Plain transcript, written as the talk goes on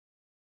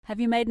Have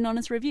you made an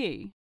honest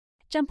review?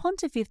 Jump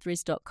onto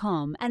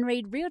fifthwrist.com and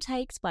read real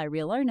takes by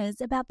real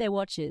owners about their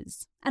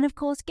watches. And of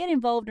course, get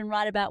involved and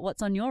write about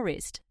what's on your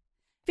wrist.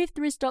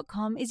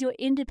 Fifthwrist.com is your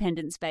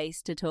independent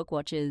space to talk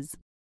watches.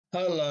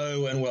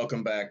 Hello and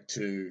welcome back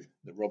to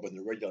the Rob and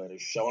the Regulator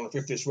show on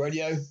Fifth Wrist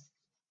Radio.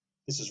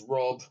 This is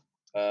Rob.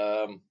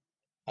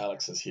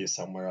 Alex is here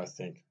somewhere, I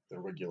think, the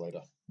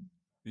Regulator.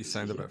 You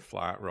sound a bit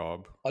flat,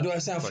 Rob. Oh, do I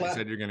sound flat? You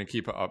said you're going to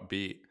keep it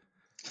upbeat.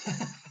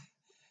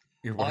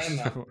 You're worse.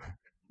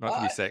 Not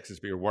to be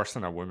sexist, but you're worse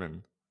than a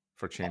woman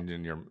for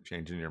changing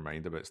your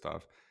mind about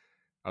stuff.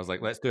 I was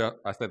like, let's do a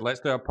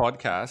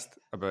podcast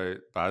about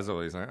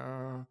Basel. He's like,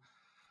 oh,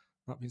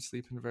 not been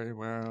sleeping very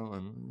well,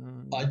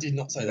 and I did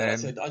not say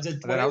that. I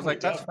did. And then I was like,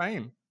 that's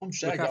fine. I'm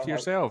Look after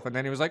yourself. And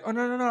then he was like, oh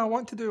no, I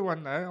want to do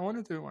one now.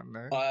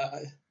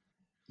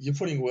 You're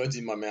putting words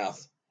in my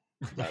mouth,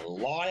 you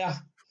liar.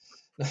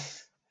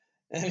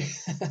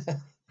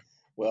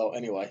 Well,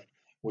 anyway,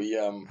 we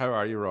How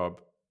are you, Rob?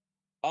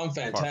 I'm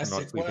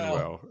fantastic.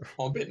 Well,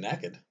 I'm a bit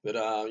knackered, but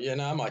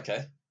I'm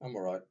okay. I'm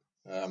all right.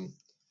 I'm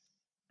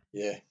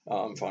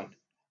fine.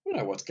 I don't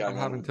know what's going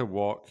on. I'm having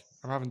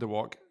to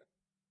walk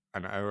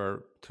an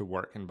hour to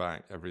work and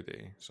back every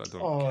day, so I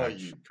don't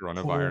catch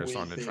coronavirus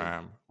on the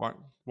tram.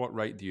 What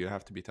right do you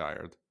have to be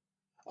tired?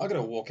 I got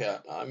to walk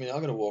out. I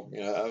got to walk,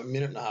 a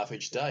minute and a half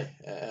each day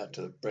out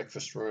to the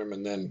breakfast room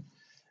and then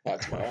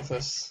out to my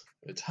office.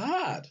 It's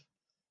hard.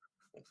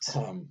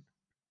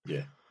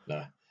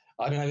 No,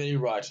 I don't have any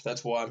right.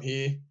 That's why I'm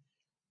here.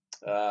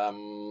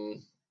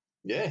 Bring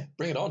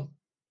it on.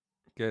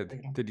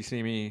 Good. Did you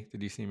see me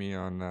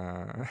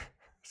on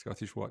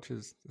Scottish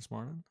Watches this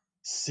morning?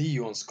 See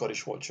you on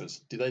Scottish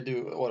Watches. Did they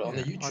do what on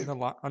the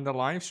YouTube? On the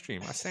live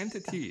stream. I sent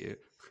it to you.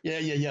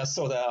 Yeah. I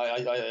saw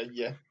that.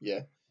 Yeah.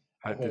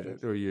 How good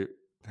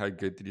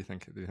did you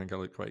think? Did you think I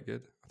looked quite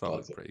good? I thought I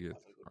looked pretty good.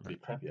 Pretty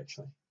crappy,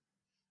 actually.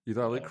 You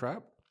thought I looked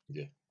crap?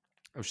 Yeah.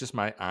 It was just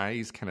my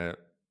eyes kind of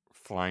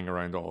flying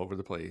around all over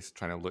the place,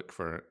 trying to look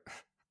for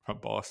my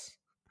boss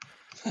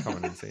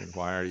coming and saying,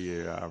 "Why are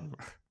you?"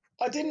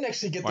 I didn't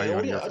actually get the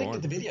audio. I didn't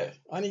get the video.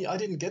 I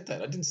didn't get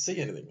that. I didn't see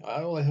anything.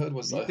 All I heard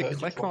was you heard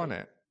click on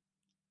it.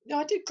 Yeah,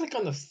 I did click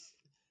on the.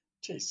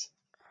 Jeez,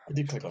 I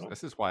did click on it.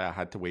 This is why I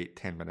had to wait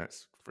 10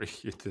 minutes for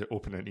you to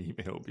open an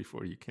email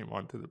before you came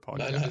onto the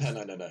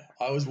podcast. No.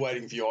 I was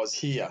waiting for you. I was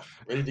here,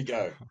 ready to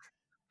go.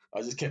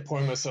 I just kept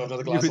pouring myself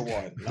another glass of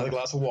wine, another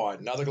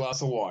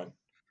glass of wine.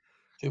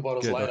 2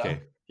 bottles later,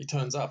 okay. He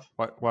turns up.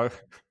 While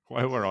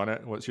we're on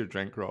it, what's your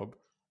drink, Rob?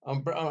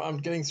 I'm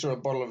getting through a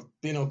bottle of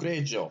Pinot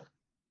Grigio.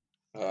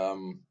 A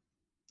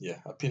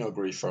Pinot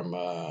Gris from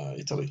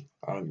Italy.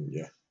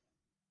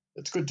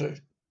 It's good too.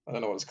 I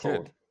don't know what it's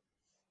called,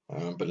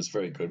 but it's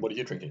very good. What are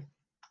you drinking?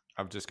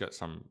 I've just got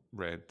some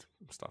red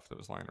stuff that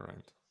was lying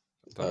around.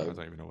 I don't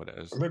even know what it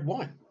is. Red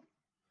wine?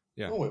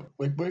 Yeah. Oh,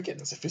 we're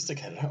getting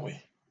sophisticated, aren't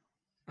we?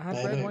 I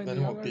had red wine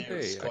the other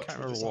day. I can't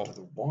remember what.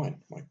 The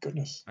wine. My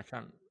goodness. I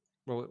can't.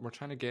 Well, we're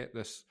trying to get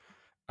this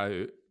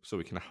out so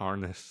we can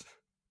harness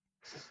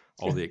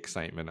all the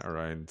excitement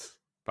around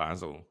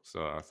Basel.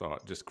 So I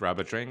thought, just grab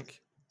a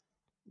drink.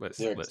 Let's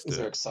do it. Is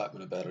there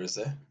excitement about it? Is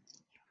there?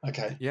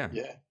 Okay. Yeah.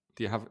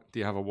 Do you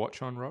have a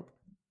watch on, Rob?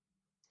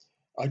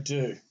 I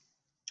do.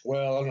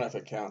 Well, I don't know if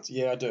it counts.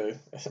 Yeah, I do.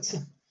 I've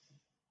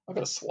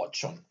got a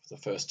Swatch on for the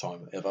first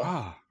time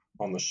ever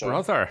on the show.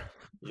 Brother.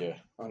 Yeah,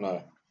 I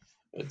know.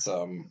 It's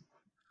I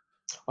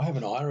have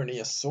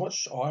a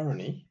Swatch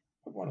Irony.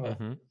 One of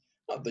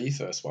not the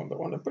first one, but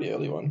one a pretty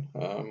early one.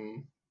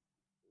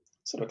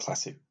 Sort of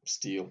classic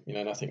steel.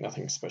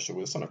 Nothing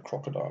special. It's on a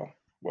crocodile.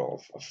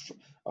 Well,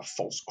 a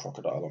false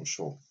crocodile, I'm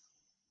sure.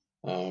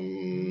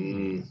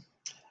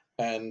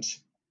 And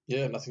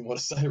yeah, nothing more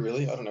to say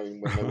really. I don't know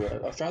when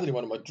I found it in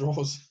one of my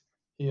drawers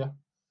here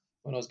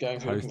when I was going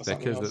through. How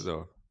thick is it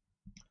though?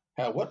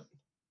 How what?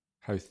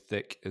 How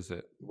thick is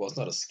it? Well, it's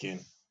not a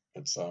skin.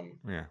 It's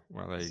Yeah.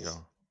 Well, there you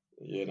go.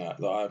 Yeah,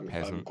 no, I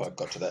haven't quite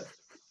got to that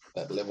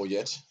level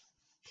yet.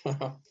 So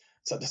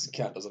that doesn't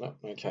count, doesn't it?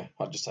 Okay,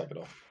 I'll just take it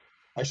off.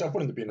 Actually, I'll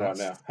put it in the bin right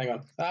now. Hang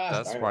on.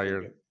 That's why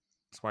you're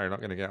not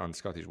going to get on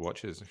Scottish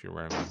Watches if you're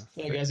wearing that.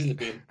 Yeah, it goes in the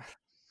bin.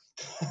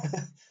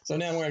 So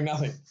now I'm wearing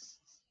nothing.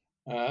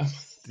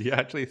 Did you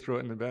actually throw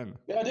it in the bin?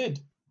 Yeah, I did.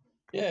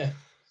 Yeah.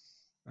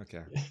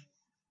 Okay.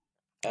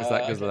 Is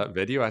that because of that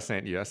video I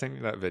sent you? I sent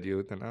you that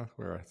video, didn't I?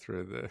 Where I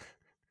threw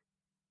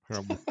where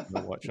I'm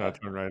the watch and I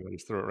turn around and I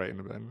just throw it right in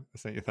the bin. I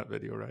sent you that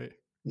video, right?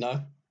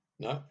 No.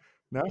 I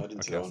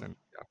didn't see it.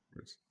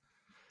 Afterwards.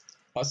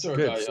 I saw a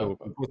guy.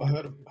 I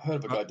heard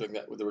of a guy doing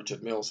that with the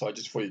Richard Mille. So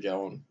just before you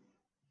go on,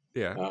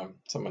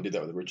 someone did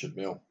that with the Richard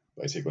Mille,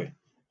 basically,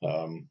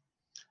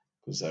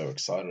 because they were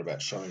excited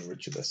about showing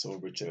Richard. They saw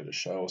Richard at a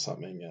show or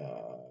something,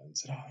 and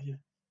said, "Oh yeah,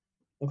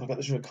 look, I got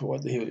this really cool."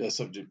 He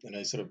sort of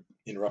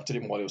interrupted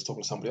him while he was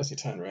talking to somebody else. He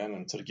turned around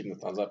and sort of gave him the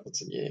thumbs up and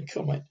said, "Yeah,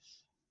 cool, mate."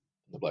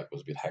 And the bloke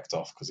was a bit hacked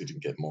off because he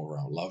didn't get more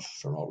love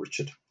from old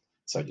Richard,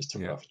 so he just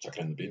took it off and chucked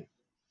it in the bin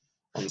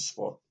on the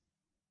spot.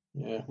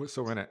 Yeah.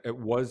 So in it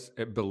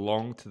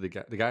belonged to the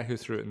guy who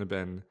threw it in the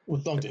bin.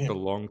 It belonged to him.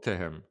 Belonged to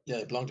him. Yeah,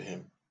 it belonged to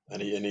him.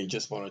 and he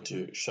just wanted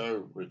to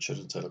show Richard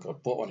and say, look, I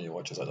bought one of your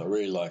watches. I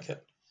really like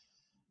it.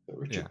 But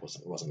Richard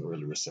wasn't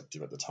really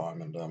receptive at the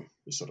time, and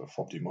we sort of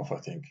fobbed him off, I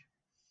think.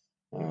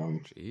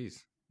 Jeez.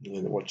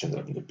 And the watch ended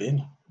up in the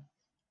bin.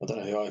 I don't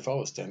know if I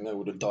was standing there, I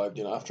would have dived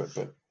in after it,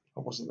 but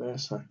I wasn't there.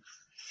 So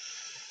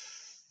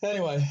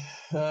anyway,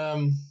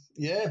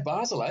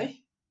 Basel, eh?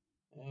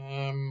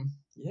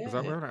 Is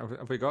that where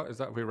have we got?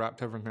 Have we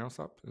wrapped everything else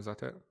up? Is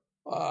that it?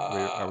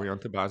 Are we on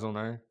to Basel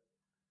now?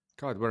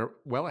 God, we're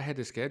well ahead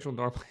of schedule.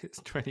 Normally it's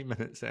 20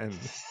 minutes in.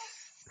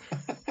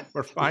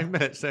 We're 5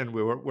 minutes in.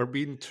 We're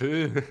being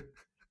too.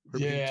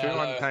 Being too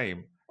on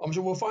time. I'm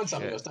sure we'll find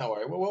something else. Don't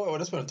worry. Well, I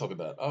just want to talk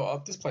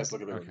about. This place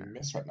looks a bit of a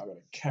mess right now. I've got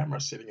a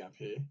camera sitting up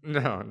here.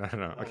 No.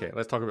 Okay,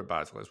 let's talk about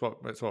Basel. It's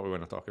what we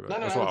want to talk about.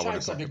 That's what I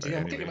want to talk about.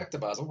 We'll get back to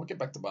Basel. We'll get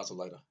back to Basel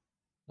later.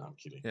 No, I'm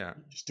kidding. Yeah.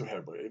 You still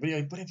have whatever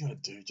you want to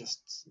do.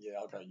 Just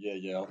I'll go.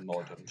 Yeah, I'll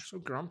nod. I'm so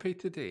grumpy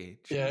today.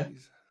 Jeez. Yeah.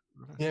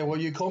 Yeah. Well,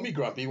 you called me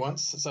grumpy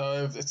once,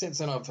 so since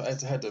then I've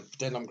had to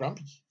pretend I'm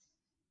grumpy.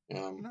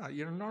 No,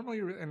 you're normally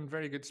in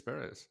very good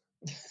spirits.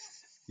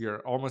 You're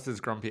almost as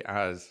grumpy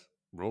as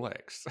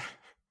Rolex.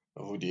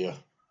 Oh dear.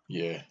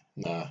 Yeah.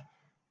 Nah.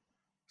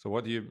 So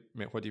what do you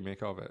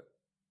make of it?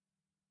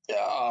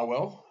 Yeah.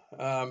 Well.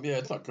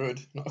 It's not good.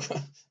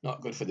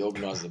 Not good for the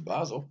organisers of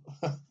Basel.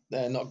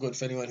 They're not good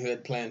for anyone who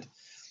had planned.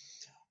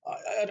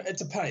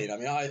 It's a pain. I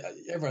mean,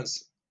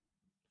 everyone's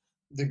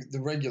the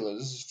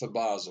regulars for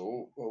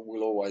Basel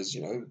will always,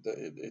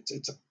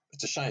 it's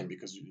a shame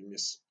because you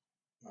miss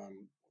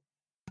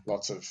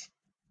lots of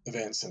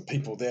events and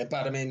people there.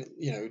 But I mean,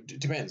 it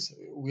depends.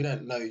 We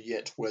don't know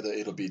yet whether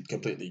it'll be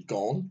completely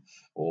gone,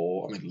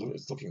 or I mean,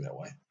 it's looking that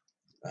way.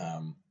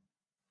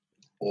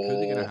 Who are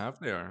they going to have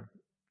there?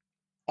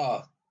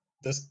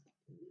 There's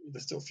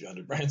still a few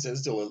hundred brands. There's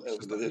still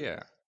the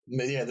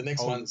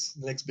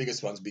next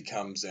biggest ones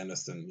become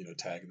Zenith and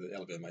TAG, the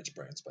LVMH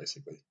brands,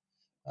 basically.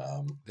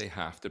 They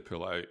have to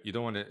pull out. You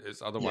don't want to.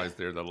 It's otherwise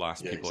they're the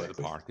last people at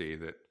the party.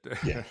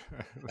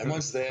 And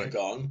once they're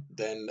gone,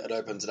 then it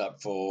opens it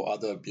up for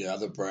other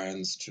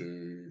brands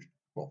to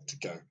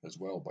go as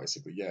well.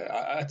 Basically,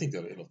 I think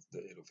that it'll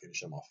finish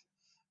them off.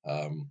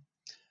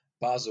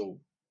 Basel.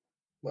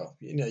 Well,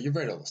 you've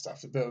read all the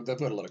stuff. They've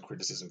got a lot of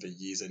criticism for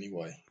years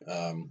anyway.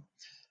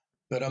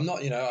 But I'm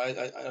not,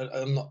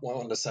 I'm not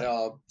one to say,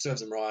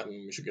 serves them right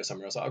and we should go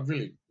somewhere else. I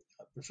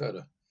prefer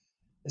to.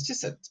 It's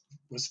just that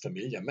it was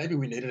familiar. Maybe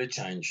we needed a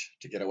change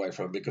to get away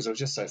from it because it was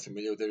just so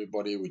familiar with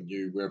everybody. We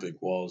knew where everything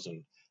was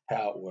and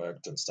how it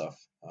worked and stuff.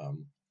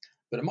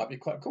 But it might be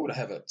quite cool to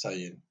have it,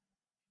 say,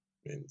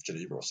 in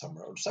Geneva or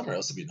somewhere. Somewhere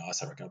else would be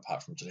nice, I reckon,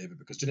 apart from Geneva,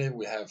 because Geneva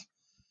we have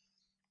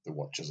the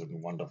watches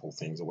and wonderful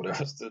things or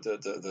whatever.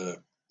 The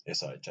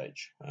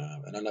SIHH.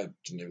 And I know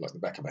Geneva like the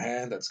back of my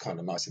hand. That's kind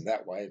of nice in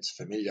that way. It's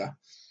familiar.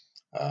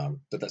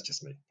 But that's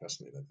just me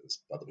personally. There's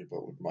other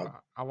people who might.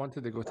 I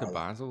wanted to go to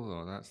Basel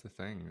though. That's the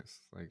thing. It's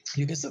like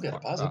you can still go to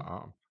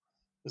Basel.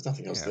 There's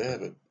nothing else there,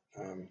 but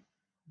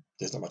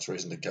there's not much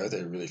reason to go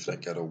there really if you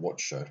don't go to a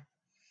watch show.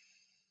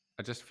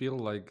 I just feel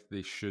like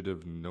they should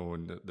have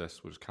known that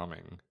this was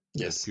coming.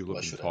 Yes, people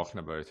have been talking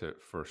about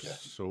it for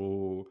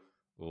so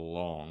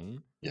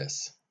long.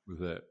 Yes.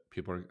 That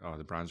people are,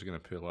 the brands are going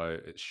to pull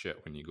out. It's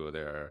shit when you go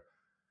there.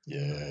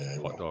 Yeah,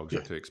 hot dogs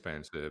are too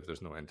expensive.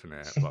 There's no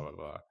internet. Blah blah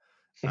blah.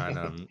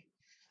 And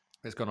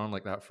it's gone on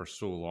like that for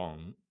so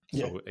long.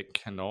 So it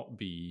cannot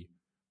be.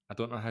 I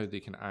don't know how they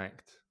can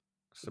act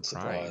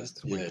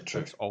surprised.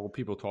 True. That's all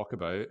people talk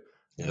about.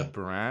 Yeah. The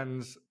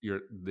brands,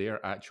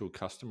 their actual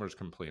customers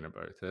complain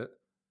about it.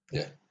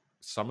 Yeah.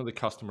 Some of the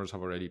customers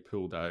have already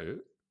pulled out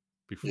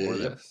before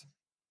this.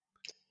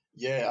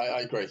 Yeah,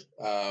 I agree.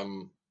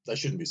 They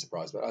shouldn't be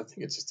surprised, but I think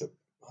it's just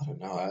I don't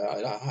know.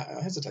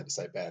 I hesitate to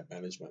say bad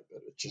management,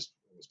 but it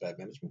was bad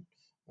management.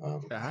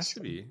 It has to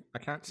be. I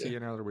can't see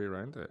any other way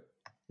around it.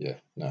 Yeah,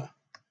 no.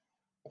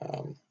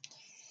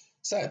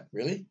 Sad,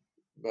 really.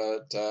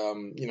 But,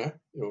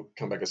 it'll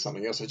come back as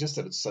something else. It's just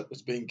that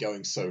it's been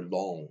going so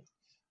long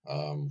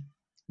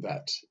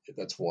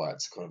that's why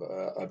it's kind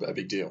of a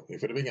big deal.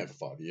 If it had been going for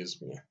 5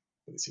 years,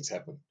 these things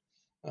happen.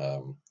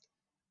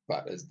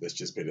 But it's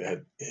just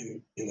been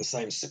in the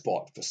same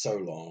spot for so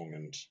long,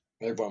 and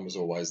everyone was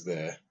always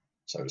there,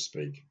 so to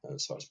speak,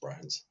 as far as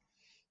brands.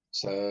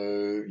 So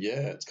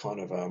it's kind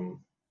of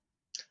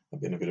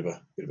been a bit of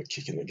a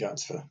kick in the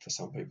guts for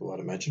some people, I'd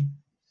imagine.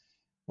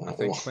 I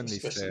think when they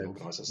said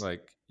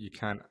like you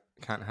can't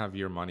have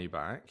your money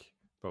back,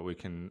 but we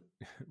can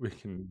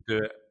do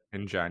it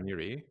in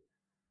January,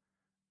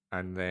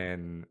 and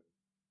then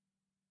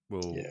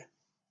we'll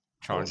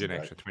charge you an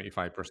extra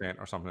 25%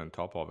 or something on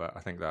top of it. I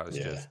think that was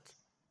just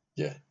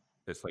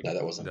It's like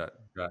that wasn't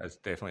that is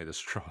definitely the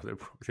straw that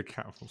broke the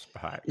camel's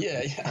back.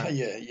 Yeah.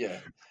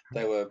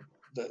 They were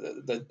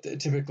they're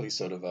typically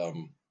sort of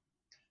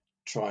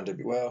trying to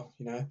be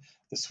the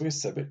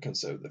Swiss are a bit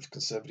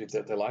conservative.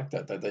 They're like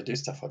that. They do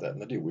stuff like that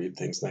and they do weird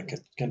things. And they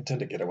can tend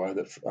to get away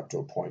with it up to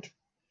a point.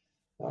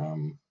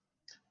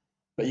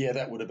 But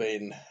that would have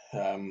been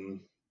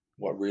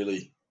what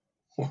really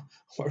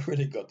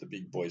got the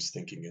big boys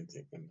thinking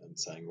and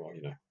saying, well,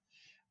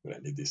 We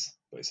don't need this,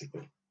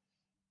 basically.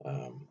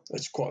 It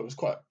was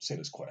quite seen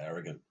as quite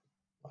arrogant,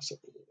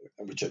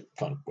 which it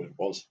kind of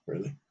was,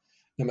 really.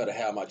 No matter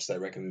how much they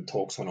reckon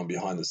talks went on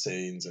behind the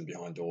scenes and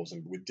behind doors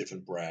and with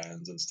different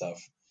brands and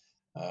stuff,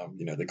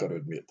 they got to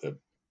admit that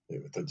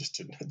they just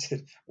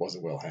it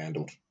wasn't well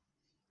handled.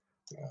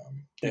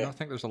 Do you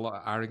think there's a lot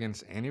of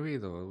arrogance anyway,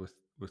 though,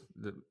 with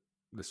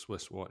the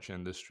Swiss watch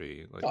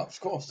industry? Like, of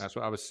course. That's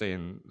what I was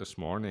saying this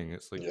morning.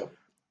 It's like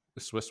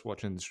the Swiss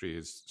watch industry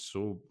is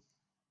so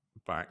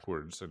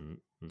backwards and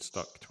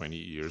stuck 20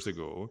 years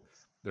ago.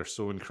 They're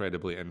so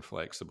incredibly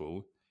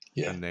inflexible.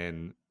 Yeah. And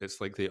then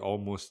it's like they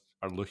almost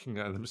are looking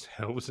at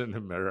themselves in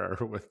the mirror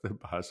with the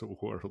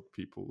Baselworld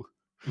people.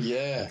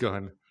 Yeah.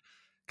 Going,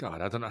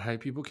 God, I don't know how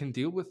people can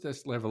deal with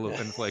this level of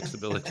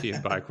inflexibility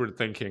and backward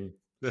thinking.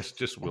 This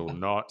just will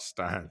not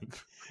stand.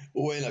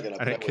 We're not going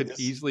to. And it could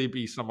easily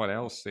be someone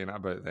else saying that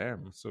about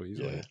them so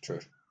easily. Yeah, true.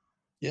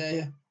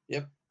 Yeah.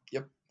 Yep.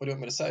 What do you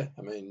want me to say?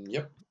 I mean,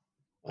 yep.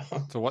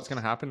 So what's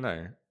going to happen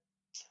now?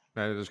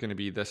 Now there's going to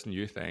be this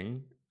new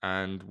thing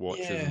and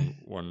Watches and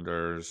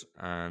Wonders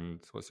and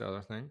what's the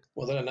other thing?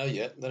 Well, they don't know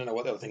yet. They don't know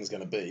what the other thing's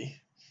going to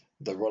be.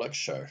 The Rolex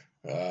show.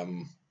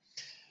 So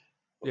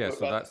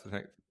that's the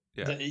thing.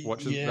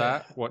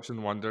 Yeah. Watches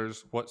and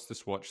Wonders. What's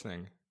this watch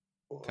thing?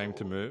 Time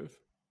to Move?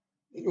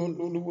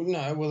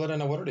 No, well, I don't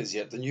know what it is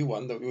yet. The new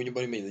one. What do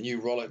you mean? The new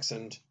Rolex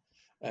and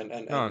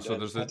so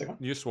there's the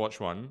new Swatch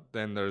one.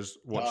 Then there's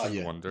Watches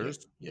and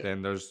Wonders. Yeah.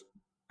 Then there's,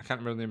 I can't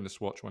remember the name of the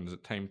Swatch one. Is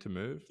it Time to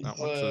Move? That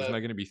one. So there's now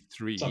going to be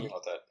 3. Something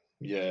like that.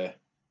 Yeah,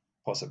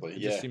 possibly. It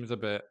just seems a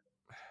bit.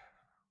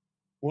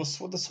 Well,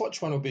 the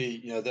Swatch one will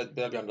be,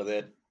 they'll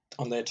be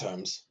on their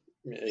terms.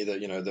 Either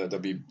there'll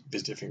be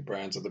different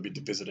brands, or they'll be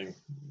visiting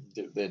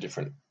their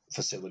different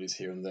facilities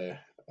here and there.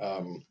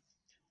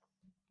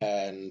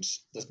 And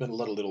there's been a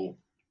lot of little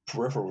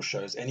peripheral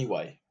shows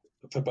anyway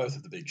for both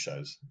of the big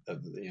shows.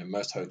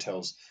 Most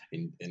hotels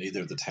in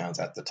either of the towns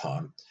at the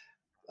time,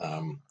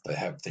 they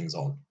have things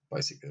on,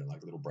 basically,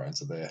 like little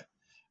brands are there.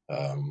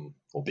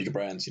 Or bigger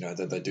brands,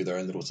 they do their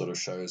own little sort of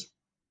shows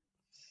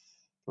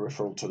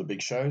peripheral to the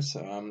big shows.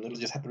 It'll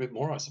just happen a bit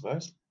more, I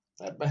suppose.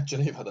 At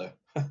Geneva, though.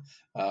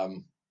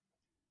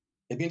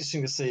 It'd be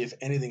interesting to see if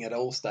anything at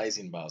all stays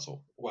in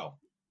Basel. Well,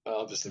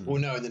 obviously,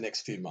 we'll know in the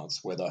next few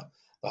months whether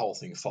the whole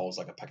thing folds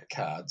like a pack of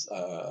cards,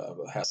 a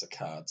house of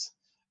cards,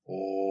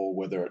 or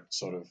whether it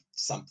sort of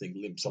something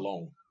limps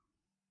along.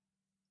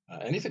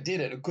 And if it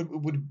did, it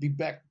would be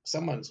back.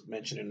 Someone's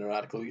mentioned in an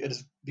article, it'd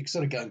be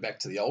sort of going back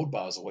to the old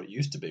Basel, what it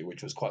used to be,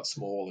 which was quite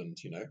small and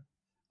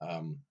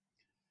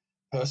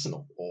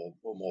personal or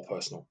more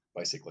personal,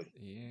 basically.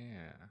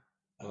 Yeah.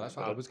 Well, that's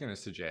what I was going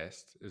to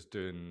suggest is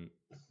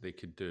they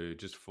could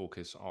just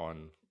focus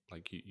on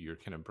like your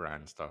kind of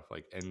brand stuff,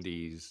 like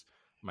indies,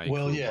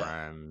 micro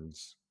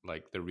brands,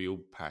 like the real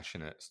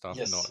passionate stuff,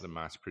 not the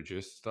mass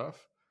produced stuff.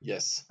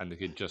 Yes. And they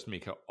could just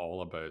make it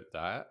all about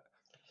that.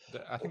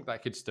 I think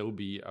that could still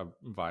be a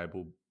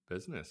viable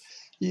business.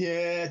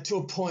 Yeah, to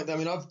a point. I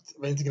mean, I've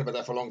been thinking about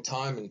that for a long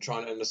time and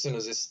as soon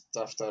as this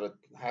stuff started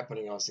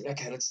happening, I was thinking,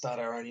 okay, let's start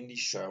our own indie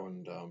show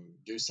and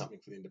do something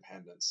for the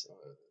independents.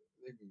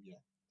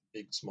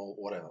 Big, small,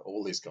 whatever,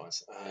 all these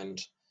guys.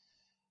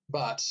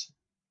 But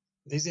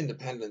these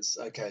independents,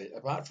 okay,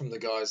 apart from the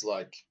guys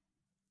like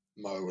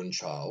Mo and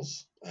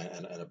Charles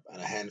and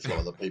a handful of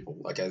other people,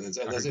 okay, there's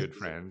good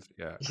friends,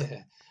 yeah.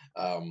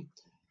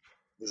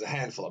 There's a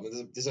handful. I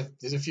mean,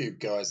 there's a few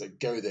guys that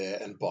go there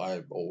and buy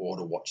or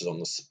order watches on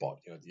the spot,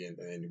 at the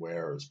end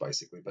wearers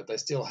basically. But they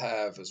still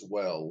have as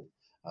well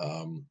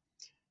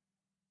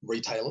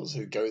retailers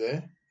who go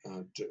there,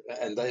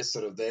 and they're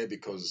sort of there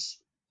because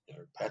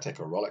Patek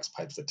or Rolex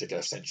paid for the ticket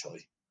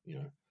essentially.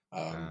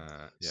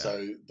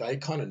 So they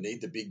kind of need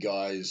the big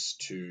guys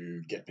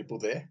to get people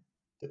there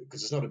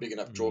because it's not a big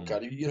enough draw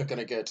card. You're not going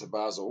to go to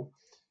Basel,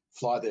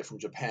 fly there from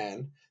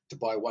Japan to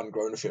buy one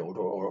Groeneveld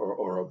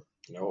or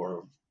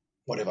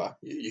whatever.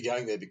 You're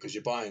going there because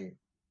you're buying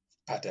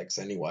Pateks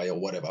anyway or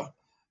whatever,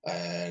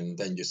 and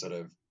then you sort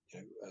of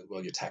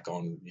you tack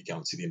on, you go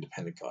and see the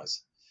independent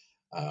guys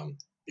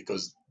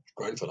because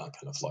Groeneveld aren't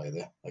going to fly you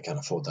there. They can't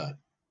afford that.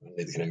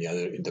 Neither can any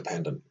other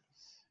independent.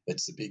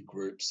 It's the big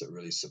groups that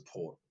really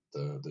support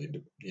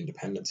the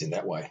independents in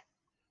that way,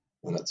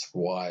 and that's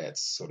why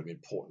it's sort of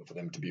important for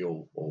them to be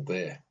all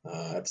there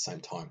at the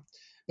same time.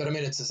 But I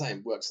mean, it's the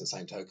same. Works the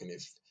same token.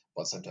 If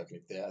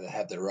they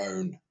have their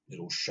own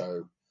little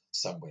show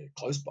somewhere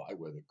close by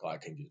where the guy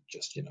can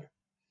just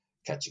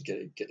get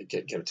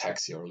a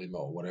taxi or a limo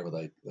or whatever,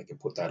 they can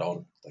put that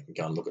on. They can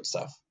go and look at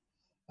stuff.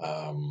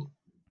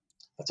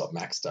 That's what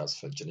Max does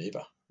for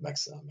Geneva.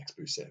 Max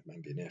Bousset,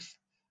 MBNF.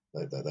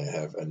 They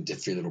have, and a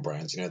few little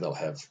brands, they'll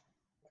have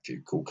a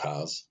few cool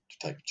cars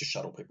to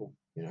shuttle people,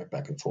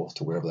 back and forth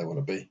to wherever they want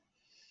to be.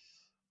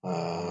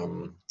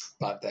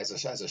 But as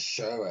a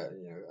show,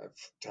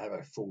 to have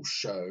a full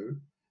show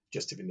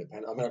just of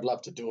independent, I mean, I'd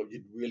love to do it.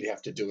 You'd really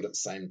have to do it at the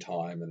same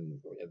time and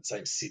at the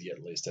same city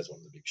at least as one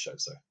of the big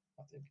shows, though,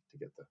 I think, to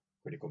get the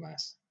critical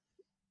mass.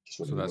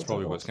 So that's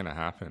probably what's going to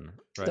happen,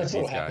 right? That's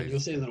what will happen.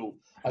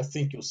 I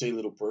think you'll see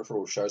little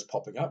peripheral shows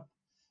popping up.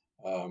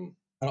 And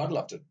I'd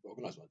love to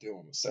organise my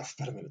deal myself,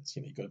 but I mean, it's,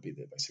 you've got to be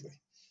there basically.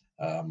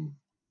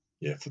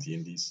 For the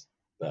Indies,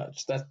 but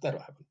that'll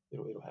happen.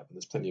 It'll happen.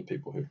 There's plenty of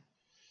people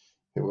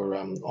who are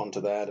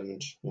onto that,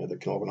 and that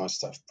can organise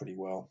stuff pretty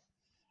well.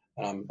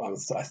 I'm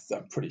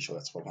pretty sure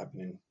that's what'll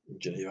happen in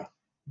Geneva.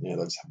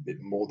 They'll just have a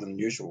bit more than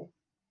usual.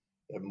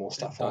 They have more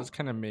stuff. It does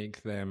kind of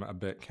make them a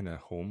bit kind of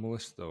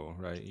homeless, though,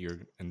 right? Your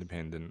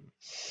independent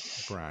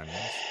brands,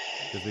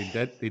 because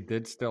they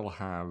did still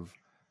have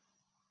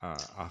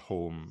a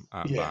home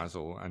at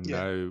Basel, and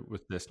now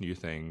with this new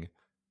thing,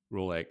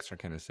 Rolex are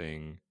kind of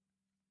saying,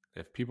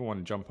 if people want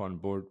to jump on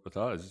board with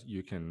us,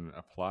 you can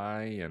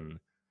apply, and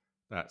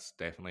that's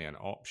definitely an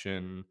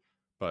option.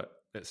 But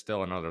it's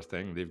still another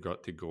thing. They've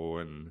got to go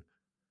and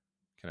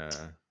kind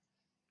of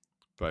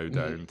bow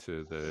down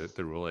to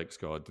the Rolex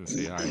gods and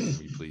say, "Hi, can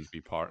we please be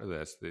part of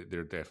this?"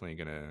 They're definitely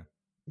going to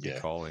be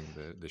calling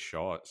the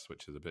shots,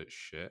 which is a bit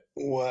shit.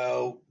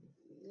 Well,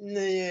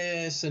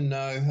 yes and no.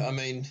 I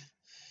mean,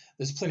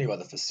 there's plenty of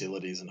other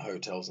facilities and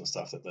hotels and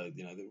stuff that the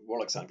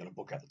Rolex aren't going to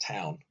book out the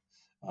town.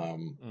 They'll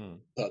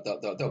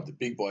the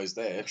big boys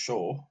there,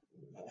 sure,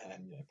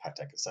 and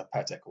Patek and stuff.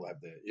 Patek will have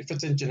their, if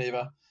it's in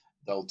Geneva,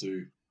 they'll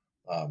do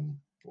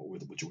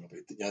which will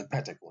be,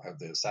 Patek will have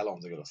their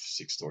salons. They've got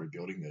a 6-story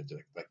building there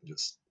they can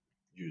just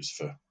use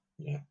for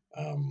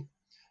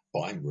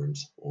buying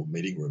rooms or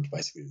meeting rooms.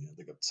 Basically,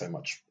 they've got so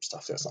much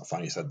stuff there. It's not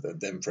funny. So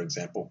them, for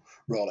example,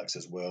 Rolex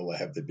as well, they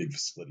have their big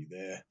facility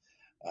there.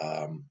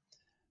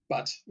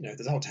 But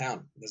there's a whole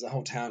town. There's a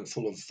whole town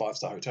full of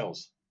 5-star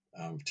hotels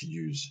to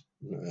use,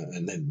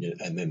 and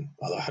then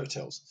other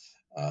hotels.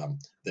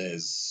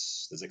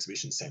 There's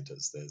exhibition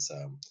centres. There's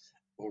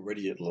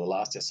already at the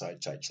last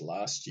SIHH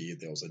last year,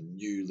 there was a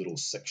new little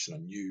section, a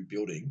new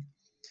building,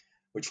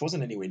 which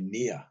wasn't anywhere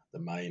near the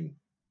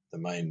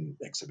main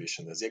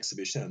exhibition. There's the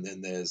exhibition, and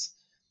then there's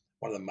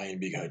one of the main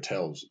big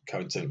hotels,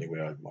 coincidentally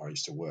where I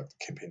used to work,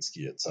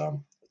 Kempinski. It's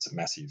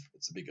massive.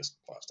 It's the biggest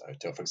 5-star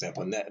hotel, for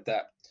example, and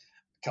that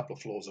couple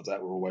of floors of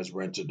that were always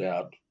rented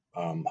out,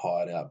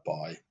 hired out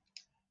by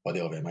the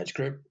LVMH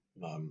group.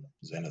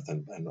 Zenith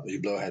and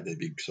Hublot had their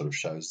big sort of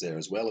shows there,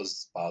 as well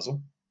as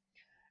Basel.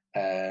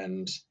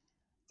 And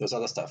there's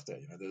other stuff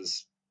there.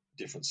 There's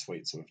different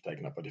suites sort of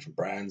taken up by different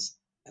brands.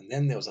 And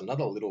then there was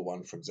another little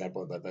one, for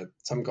example, that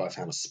some guy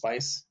found a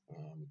space,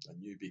 a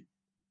new big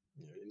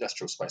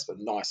industrial space, but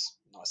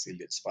nicely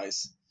lit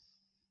space.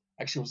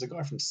 Actually, it was a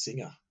guy from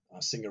Singer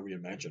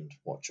Reimagined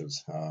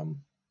Watches.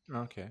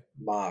 Okay.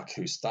 Mark,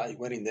 who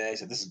went in there, he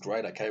said, "This is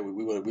great. Okay,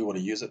 we want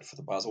to use it for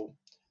the Basel.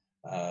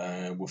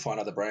 We'll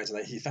find other brands."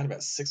 And he found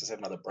about 6 or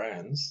 7 other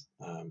brands,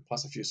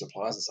 plus a few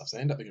suppliers and stuff. So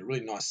they ended up being a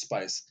really nice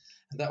space.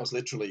 And that was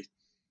literally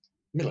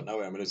middle of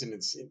nowhere. I mean, it was in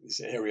this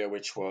area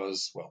which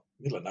was, well,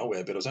 middle of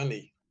nowhere, but it was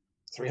only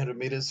 300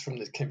 meters from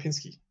the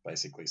Kempinski,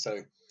 basically. So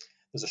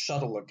there's a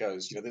shuttle that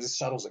goes, there's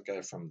shuttles that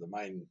go from the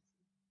main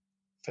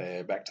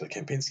fair back to the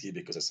Kempinski,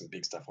 because there's some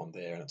big stuff on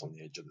there, and it's on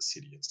the edge of the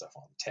city and stuff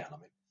on town. I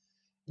mean,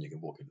 you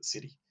can walk into the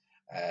city,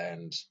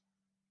 and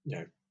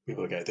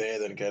people go there,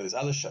 then go to this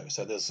other show.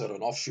 So there's sort of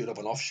an offshoot of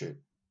an offshoot,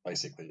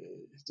 basically.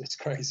 It's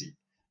crazy.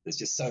 There's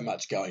just so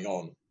much going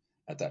on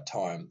at that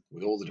time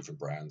with all the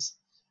different brands.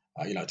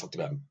 I talked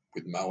about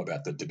with Mo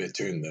about the De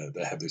Bethune.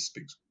 They have this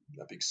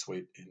big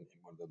suite in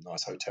one of the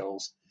nice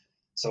hotels.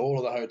 So all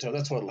of the hotels,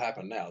 that's what will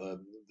happen now. The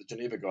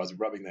Geneva guys are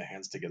rubbing their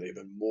hands together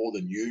even more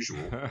than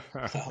usual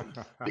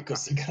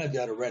because they're going to be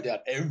able to rent out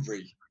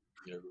every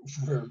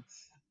room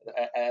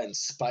and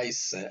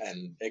space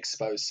and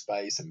expo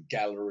space and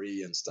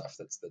gallery and stuff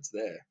that's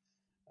there,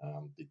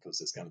 because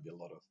there's going to be a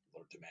lot of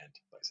demand,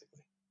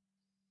 basically.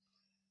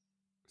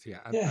 So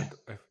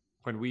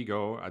when we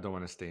go, I don't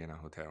want to stay in a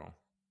hotel.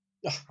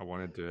 I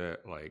want to do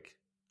it like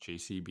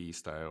JCB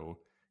style.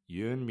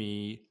 You and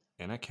me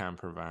in a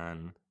camper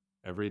van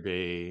every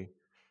day.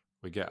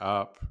 We get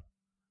up.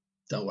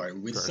 Don't worry,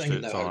 we're staying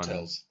in no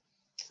hotels.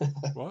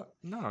 What?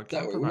 No,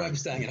 don't worry, we won't be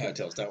staying in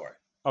hotels. Don't worry.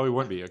 Oh, we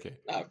won't be, okay.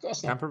 No, of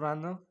course not. Camper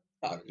van though?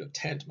 Oh, we've got a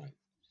tent, mate.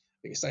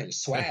 We can stay in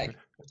swag.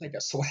 We'll take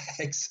our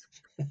swags.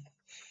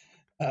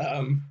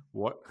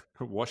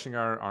 Washing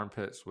our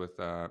armpits with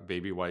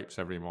baby wipes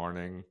every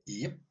morning.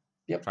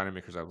 Yep. Trying to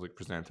make ourselves look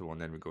presentable, and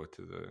then we go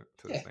to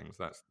the things.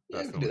 That's the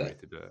only way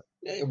to do it.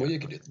 Yeah, well, you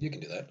can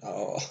do that.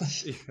 Oh,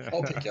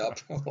 I'll pick you up.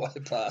 I'll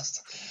walk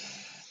past.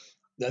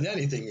 Now, the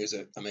only thing is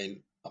that, I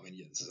mean,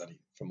 this is only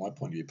from my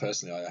point of view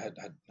personally. I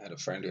had a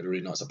friend who had a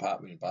really nice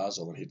apartment in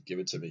Basel, and he'd give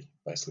it to me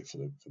basically for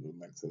the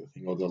length of the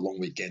thing, or the long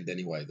weekend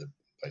anyway.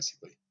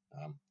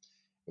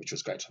 Which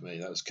was great for me.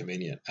 That was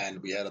convenient.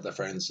 And we had other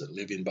friends that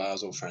live in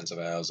Basel, friends of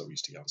ours that we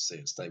used to go and see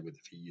and stay with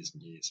for years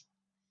and years.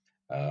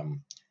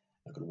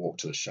 I could walk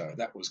to the show.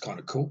 That was kind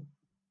of cool.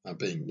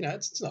 Being,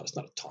 it's not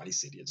a tiny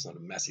city. It's not a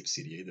massive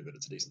city either, but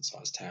it's a decent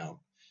sized town.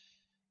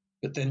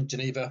 But then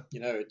Geneva,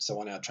 it's a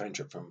 1-hour train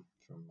trip from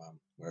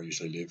where I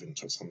usually live in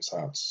Switzerland.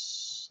 So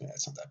it's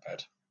not that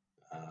bad.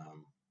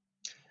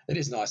 It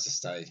is nice to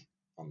stay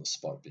on the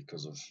spot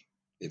because of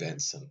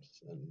events and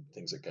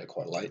things that go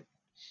quite late.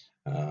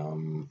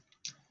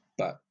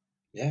 But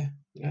yeah,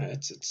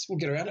 it's we'll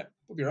get around it.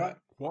 We'll be right.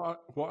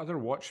 What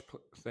other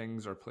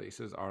things or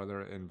places are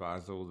there in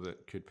Basel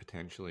that could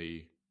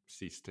potentially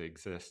cease to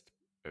exist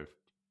if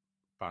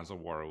Basel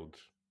World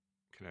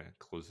kind of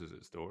closes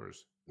its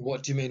doors?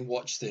 What do you mean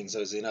watch things?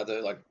 As in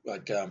other like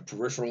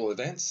peripheral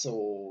events,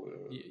 or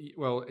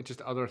well, it's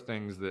just other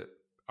things that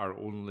are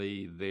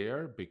only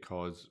there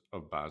because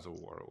of Basel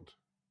World.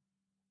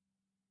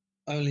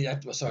 Only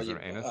at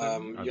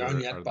you're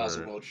only at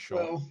Basel World.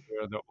 Well,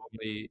 where they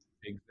only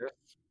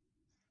exist,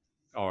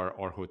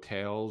 or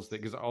hotels.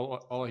 Because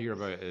all I hear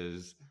about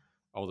is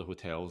all the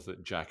hotels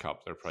that jack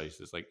up their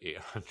prices like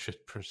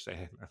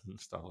 800% and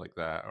stuff like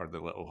that, or the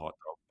little hot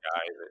dog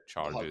guy that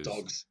charges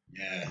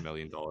 $1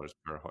 million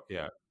per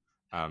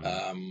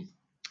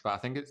but I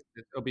think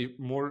it'll be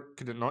more.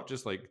 Could it not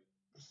just like?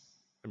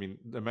 I mean,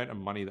 the amount of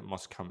money that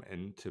must come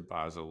into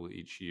Basel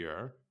each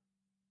year,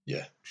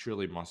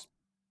 surely must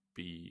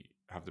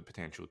have the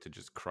potential to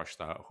just crush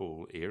that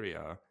whole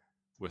area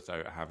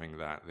without having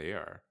that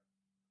there.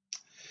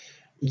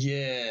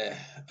 Yeah.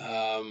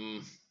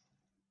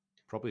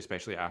 Probably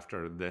especially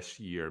after this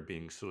year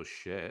being so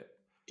shit.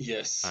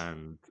 Yes.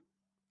 And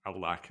a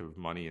lack of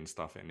money and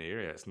stuff in the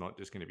area. It's not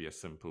just going to be a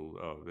simple,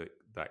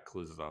 that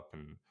closes up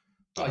and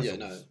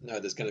Basel's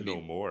there's going to be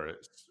no more.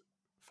 It's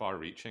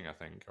far-reaching, I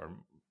think, or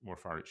more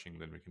far-reaching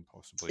than we can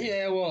possibly.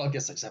 Yeah, well, I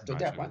guess they just have to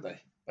adapt, won't they?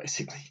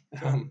 Basically.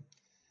 Sure.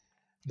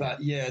 But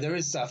there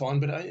is stuff on,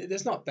 but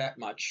there's not that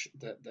much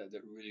that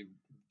really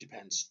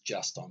depends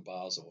just on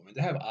Basel. I mean,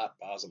 they have Art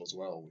Basel as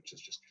well, which is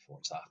just before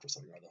it's after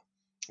something or other,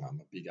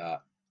 a big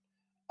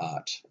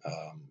art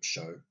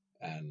show,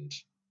 and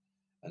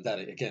that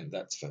again,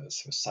 that's for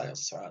sales,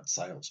 it's art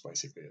sales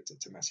basically.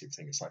 It's a massive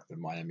thing. It's like the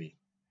Miami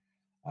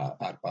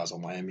Art Basel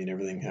Miami and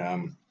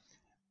everything.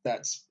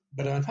 But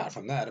apart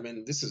from that, I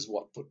mean, this is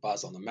what put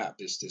Basel on the map.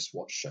 This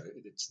watch show.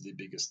 It's the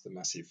biggest, the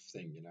massive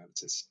thing.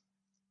 It's this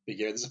big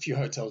area. There's a few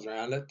hotels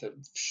around it that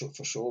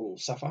for sure will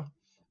suffer,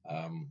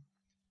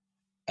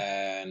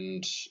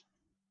 and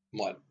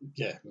might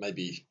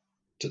maybe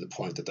to the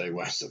point that they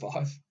won't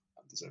survive.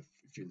 There's a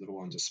few little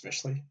ones,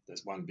 especially.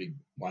 There's one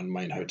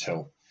main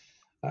hotel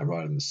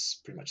right in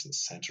pretty much in the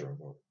center of,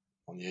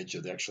 on the edge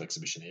of the actual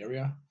exhibition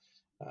area,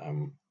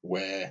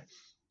 where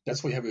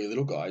that's where you have your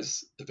little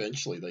guys.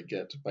 Eventually, they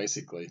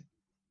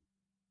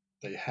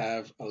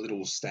have a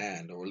little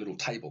stand or a little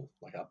table,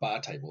 like a bar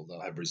table, they'll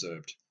have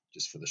reserved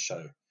just for the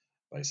show,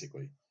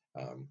 basically.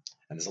 And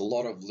there's a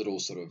lot of little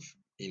sort of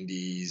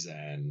indies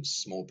and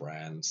small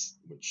brands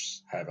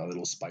which have a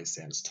little space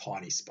there, and it's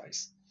tiny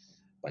space,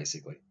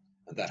 basically.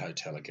 And that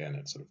hotel, again,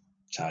 it sort of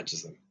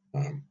charges them.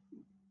 I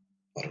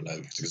don't know,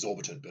 it's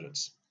exorbitant, but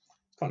it's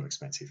kind of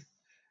expensive.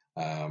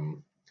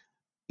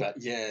 But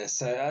yeah,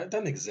 so I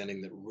don't think there's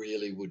anything that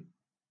really would,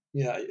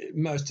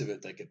 most of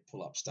it they could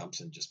pull up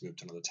stumps and just move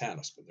to another town.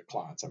 I suppose the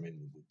clients, I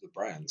mean, the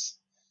brands.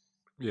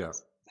 Yeah.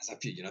 There's a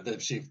few,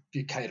 there's a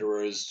few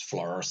caterers,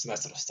 florists, and that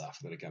sort of stuff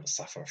that are going to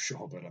suffer,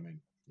 sure. But I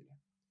mean,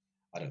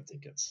 I don't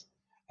think it's,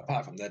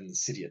 apart from that in the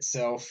city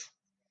itself,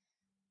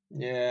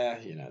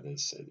 there's,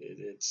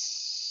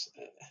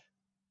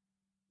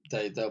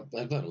 they'll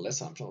learn a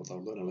lesson. I'm sure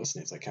they'll learn a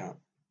lesson if they can't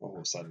all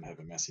of a sudden have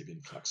a massive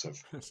influx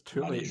of it's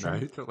too money late now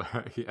to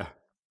learn. Yeah.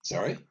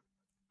 Sorry?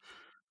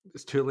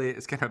 It's too late.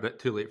 It's kind of a bit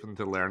too late for them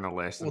to learn a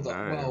lesson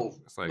now.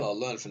 It's like,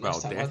 learn for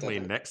next time.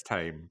 Definitely next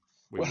time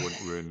we won't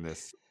ruin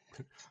this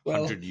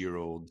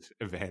 100-year-old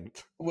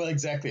event. Well,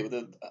 exactly. But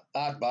the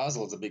Art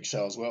Basel is a big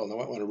show as well, and they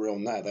won't want to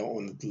ruin that. They won't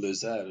want to lose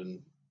that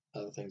and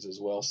other things as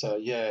well. So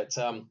it's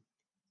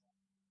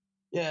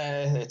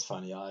it's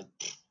funny.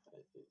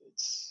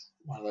 It's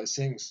one of those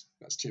things.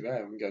 That's too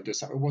bad. We can go do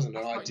something. It wasn't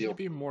an ideal. You'd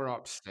be more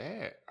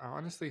upset. I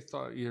honestly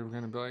thought you were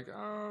going to be like,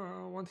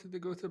 I wanted to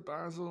go to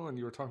Basel. And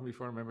you were talking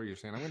before. I remember you were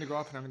saying, I'm going to go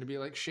up and I'm going to be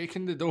like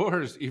shaking the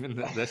doors. Even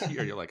this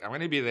year, you're like, I'm going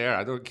to be there.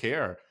 I don't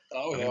care.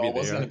 Oh, no, I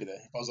wasn't going to be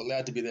there. If I was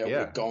allowed to be there, I would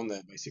have gone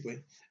there,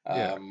 basically.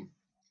 No.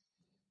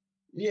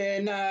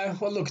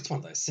 Well, look, it's one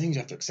of those things.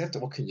 You have to accept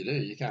it. What can you do?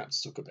 You can't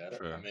talk about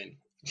it. Sure.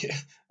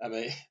 I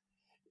mean,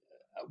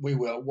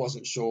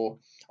 wasn't sure.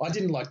 I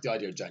didn't like the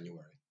idea of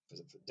January.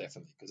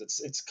 Definitely,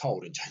 because it's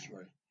cold in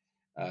January.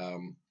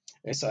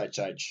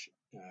 SHH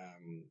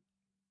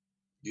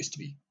used to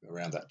be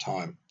around that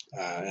time,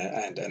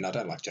 and I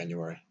don't like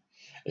January.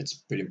 It's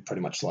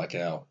pretty much like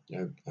our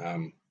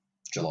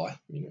July.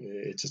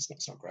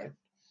 It's not great.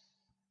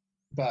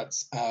 But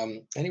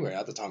anyway,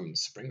 other time in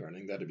spring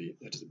running, that'd be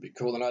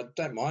cool. And I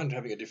don't mind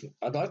having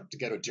I'd like to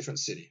go to a different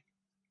city,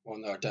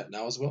 one that I don't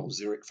know as well,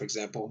 Zurich, for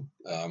example.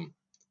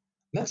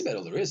 And that's about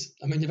all there is.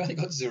 I mean, you've only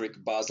got Zurich,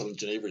 Basel, and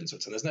Geneva in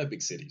Switzerland. There's no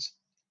big cities.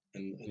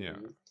 And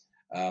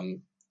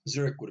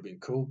Zurich would have been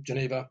cool.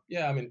 Geneva,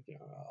 I mean,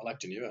 I like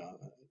Geneva.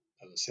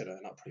 As I said, I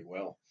know pretty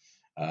well.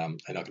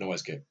 And I can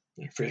always get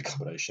free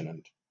accommodation,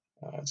 and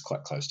it's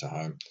quite close to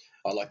home.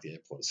 I like the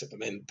airport. I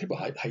mean, people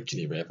hate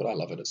Geneva Airport. I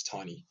love it. It's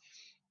tiny.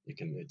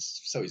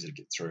 It's so easy to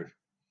get through.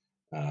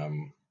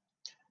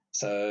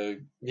 So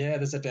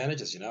there's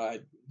advantages.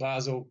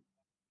 Basel,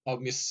 I'll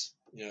miss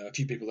a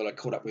few people that I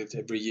caught up with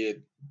every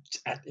year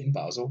in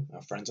Basel,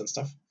 our friends and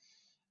stuff,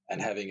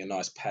 and having a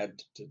nice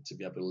pad to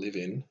be able to live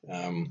in.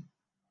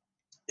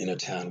 in a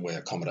town where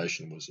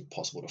accommodation was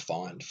impossible to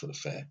find for the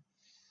fair.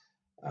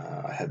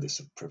 I had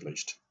this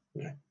privileged,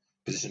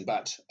 position.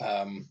 But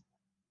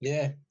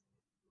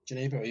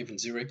Geneva or even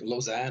Zurich,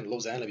 Lausanne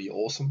would be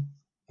awesome.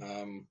 But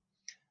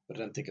I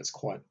don't think it's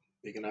quite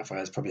big enough.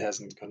 It probably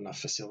hasn't got enough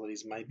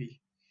facilities,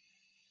 maybe.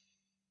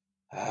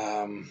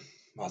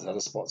 There's other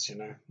spots,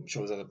 I'm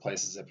sure there's other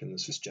places up in the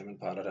Swiss German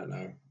part. I don't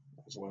know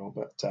as well.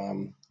 But so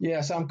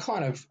I'm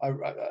kind of,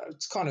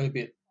 it's kind of a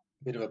bit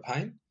of a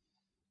pain.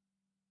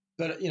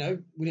 But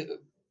we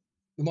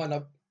might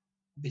not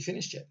be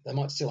finished yet. They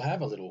might still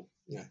have a little,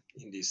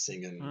 indies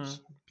thing and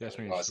guess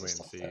we need to wait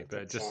and see. But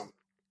it just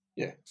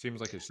seems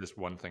like it's just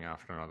one thing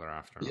after another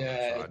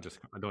Yeah, so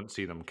I don't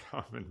see them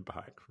coming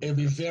back. It'll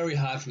be very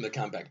hard for them to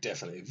come back.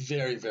 Definitely,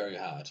 very, very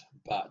hard.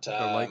 But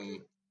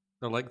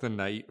they're like the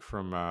knight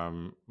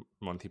from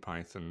Monty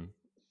Python.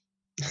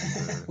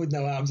 With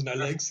no arms and no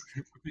legs.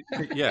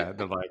 Yeah,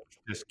 they're like,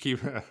 just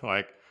keep it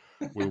like,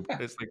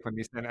 it's like when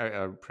they sent out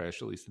a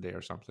press release today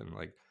or something,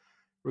 like,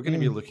 we're going to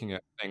be looking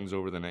at things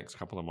over the next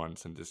couple of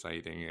months and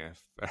deciding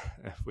if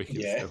we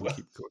can still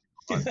keep going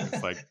on.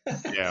 It's like,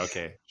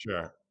 okay,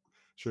 sure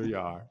you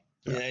are.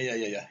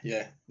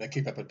 Yeah. They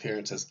keep up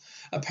appearances.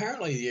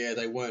 Apparently,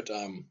 they weren't,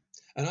 and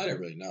I don't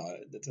really know,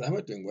 they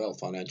weren't doing well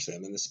financially. I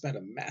mean, they spent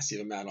a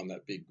massive amount on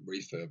that big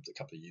refurb a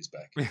couple of years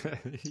back.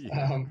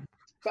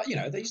 But,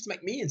 they used to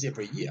make millions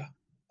every year.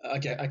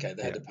 Okay,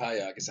 they had to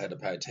pay, I guess they had to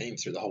pay a team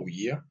through the whole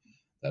year,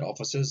 that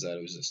officers, that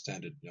it was a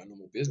standard,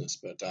 normal business.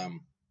 But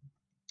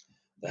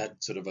they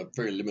had sort of a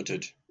very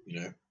limited,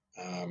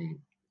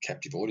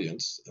 captive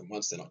audience. And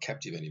once they're not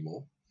captive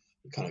anymore,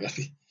 they've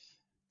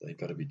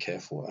got to be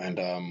careful. And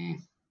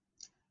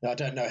I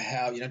don't know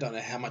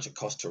how much it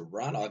costs to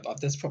run.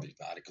 There's probably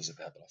articles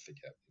about, but I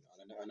forget.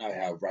 I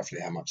know roughly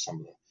how much some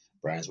of the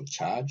brands were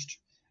charged,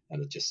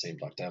 and it just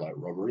seemed like daylight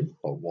robbery,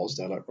 or was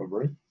daylight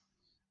robbery.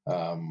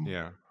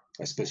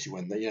 Especially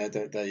when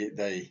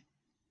they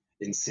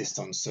insist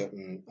on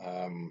certain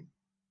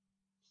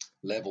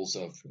levels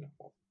of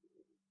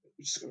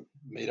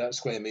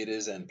square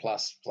meters and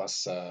plus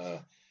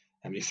how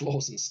many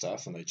floors and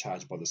stuff, and they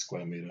charge by the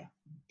square meter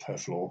per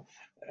floor.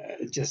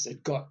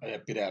 It got a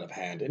bit out of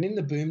hand. And in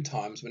the boom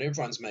times, when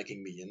everyone's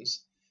making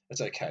millions,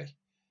 it's okay.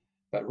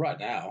 But right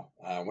now,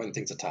 when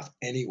things are tough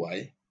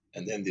anyway,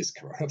 and then this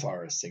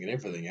coronavirus thing and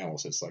everything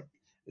else, it's like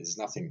there's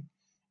nothing,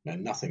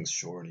 nothing's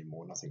sure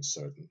anymore, nothing's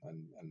certain.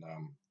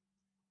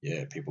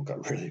 And people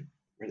got really,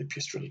 really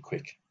pissed really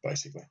quick,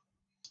 basically.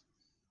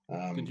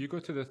 Did you go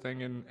to the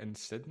thing in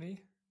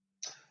Sydney?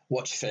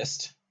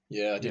 Watchfest.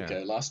 Yeah, I did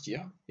go last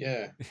year.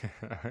 Yeah.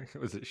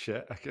 Was it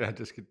shit?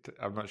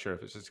 I'm not sure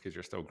if it's just because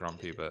you're still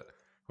grumpy, but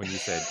when you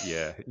said,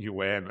 you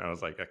went, I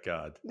was like, oh,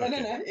 God. No,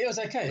 it was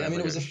okay. I mean,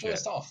 it was the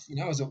first off.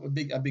 It was a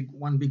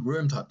big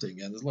room type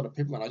thing, and there's a lot of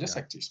people, and I just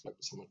actually spoke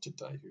to someone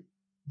today who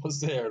was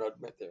there, and I'd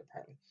met there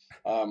apparently.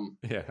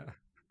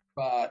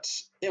 But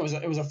it was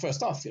a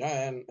first off,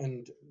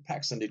 and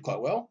Paxton did quite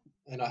well,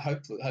 and I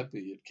hopefully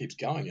it keeps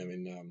going. I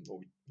mean, or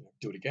we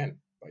do it again.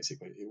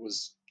 Basically, it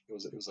was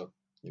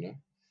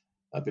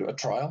a bit of a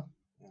trial,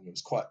 and it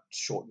was quite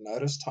short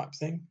notice type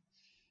thing.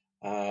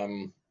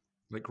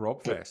 Like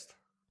Robfest.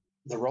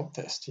 The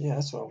Robfest, yeah,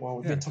 that's what. Well,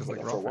 we've been talking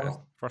about that for a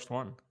while. First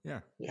one,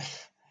 yeah.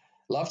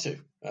 Love to.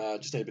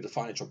 Just need a bit of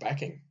financial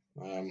backing.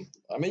 I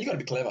mean, you got to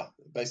be clever.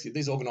 Basically,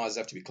 these organisers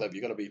have to be clever.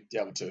 You got to be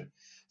able to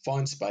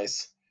find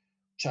space,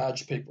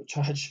 charge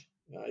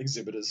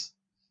exhibitors,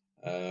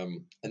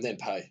 and then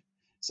pay.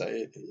 So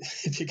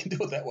if you can do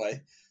it that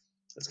way,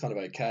 it's kind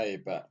of okay.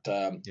 But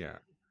you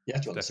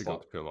have to it's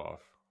difficult to pull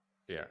off.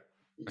 Yeah,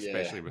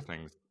 especially with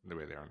things the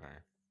way they are now.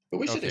 But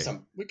we should do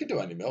some. We could do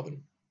one in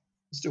Melbourne.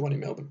 Let's do one in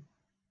Melbourne.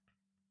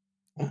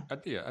 Huh?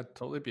 I'd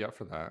totally be up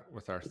for that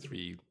with our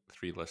three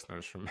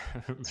listeners from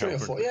 3 or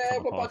 4. Yeah,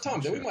 but by the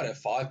time we might have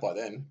 5 by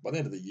then. By the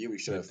end of the year, we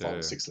should have 5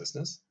 or 6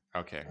 listeners.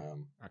 Okay.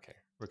 Okay,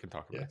 we can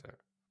talk about that.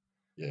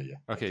 Yeah.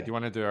 Okay. Do you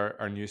want to do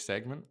our new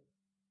segment?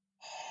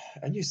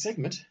 A new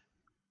segment?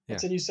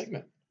 What's a new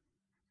segment?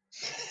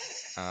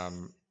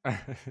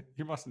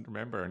 You mustn't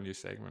remember our new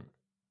segment.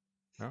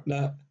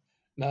 No.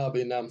 I've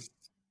been.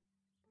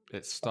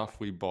 It's stuff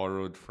we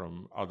borrowed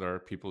from other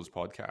people's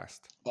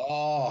podcast.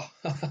 Oh,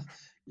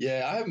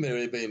 yeah. I haven't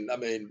really been. I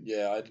mean,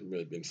 I hadn't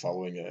really been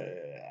following.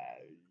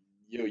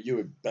 You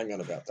were bang on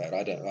about that.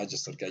 I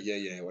just thought,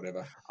 okay,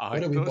 whatever.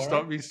 Don't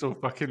stop being so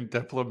fucking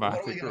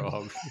diplomatic,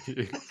 Rob.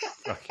 You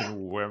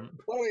fucking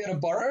wimp. What are we going to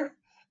borrow?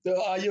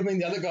 You mean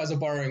the other guys are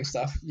borrowing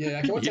stuff? Yeah.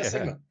 Okay, what's that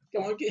segment?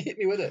 Come on, hit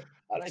me with it.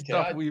 I don't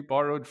care. Stuff we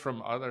borrowed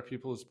from other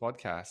people's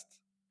podcasts.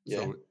 Yeah.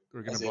 So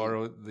we're going to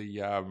borrow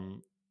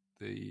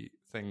the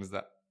things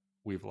that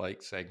we've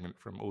liked segment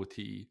from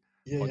OT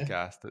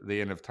podcast that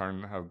they in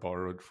turn have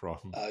borrowed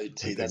from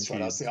OT. That's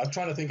right. I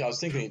was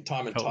thinking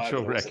time and tide.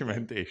 Cultural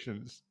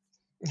recommendations.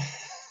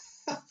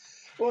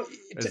 Well,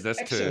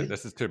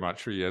 this is too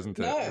much for you, isn't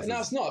it? No,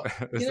 it's not.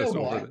 You know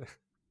why?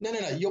 No.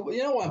 You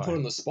know why I'm put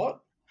on the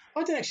spot?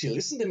 I don't actually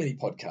listen to many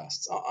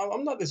podcasts.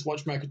 I'm not this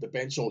watchmaker at the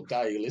bench all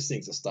day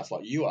listening to stuff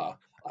like you are.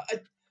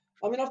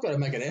 I mean, I've got to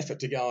make an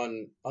effort to go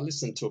and I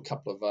listened to a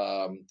couple of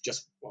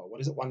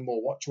what is it? One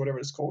More Watch, whatever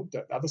it's called.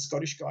 The other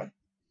Scottish guy.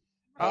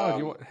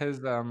 His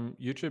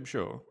YouTube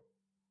show?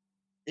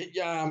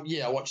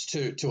 I watched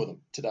two of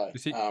them today.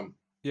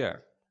 Yeah.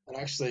 And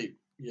actually,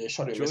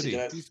 shot him a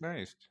message. He's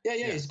nice. Yeah,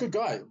 he's a good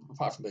guy,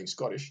 apart from being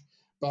Scottish.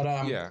 But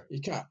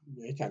you can't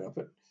help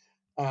it.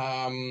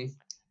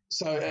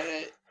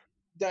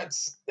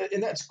 That's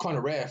kind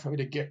of rare for me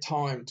to get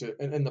time to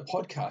in the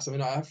podcast. I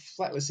mean, I have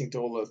flat listening to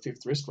all the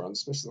Fifth Wrist runs,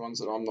 especially the ones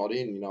that I'm not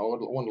in. I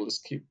want to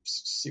just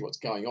see what's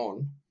going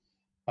on.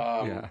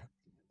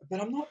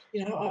 But I'm not.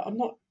 I'm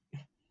not.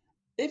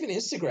 Even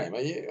Instagram.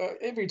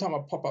 Every time I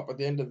pop up at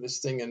the end of this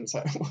thing and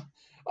say,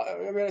 I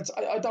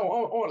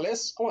want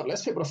less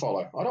people to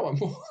follow. I don't want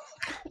more.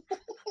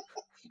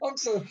 I'm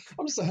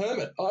just a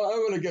hermit. I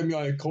want to get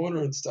my own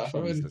corner and stuff.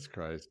 Jesus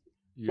Christ.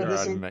 You're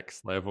a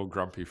next level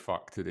grumpy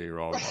fuck today,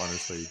 Rob.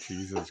 Honestly,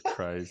 Jesus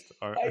Christ.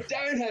 I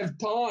don't have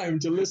time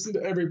to listen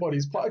to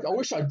everybody's podcast. I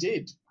wish I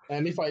did.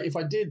 And if I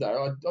did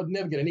though, I'd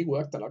never get any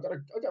work done. I got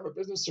a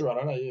business to run.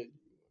 I know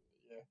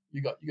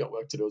you got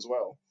work to do as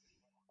well.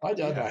 I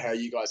don't know how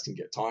you guys can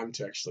get time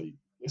to actually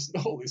listen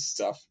to all this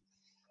stuff.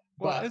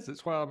 Well,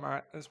 it's why I'm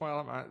at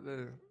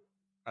the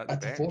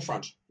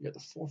forefront. You're at the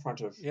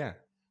forefront of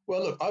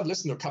Well, look, I've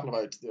listened to a couple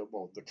of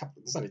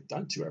there's only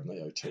done two, haven't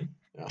they? OT.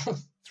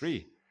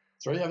 Three.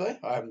 Three, have they?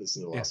 I haven't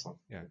listened to the last one.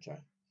 Yeah. Okay.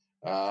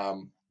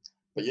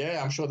 But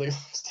I'm sure they got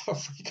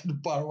stuff you can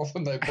borrow off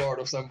when they borrowed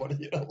off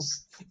somebody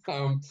else.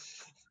 I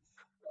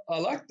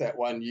like that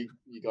one you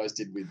guys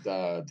did with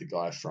the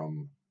guy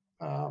from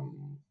what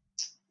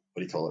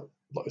do you call it?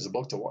 It was a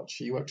blog to watch.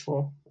 He worked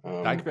for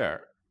Dagbert.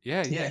 He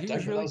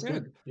was really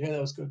good. Yeah,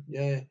 that was good.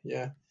 Yeah.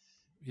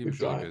 He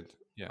was really good.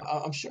 Yeah.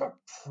 I'm sure I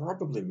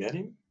probably met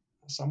him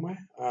somewhere.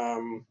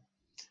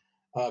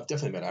 I've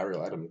definitely met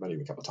Ariel Adams, met him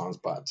a couple of times,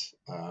 but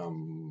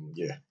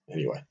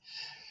anyway.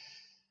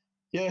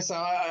 Yeah, so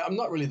I'm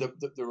not really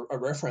a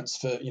reference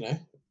for,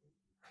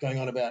 going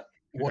on about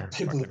what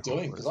people are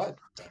doing, because I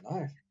don't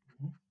know.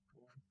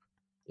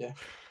 Yeah.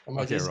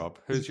 Okay, Rob,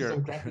 who's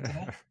your...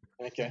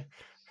 Okay.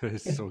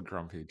 It's so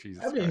grumpy,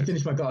 Jesus. I haven't even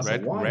finished my glass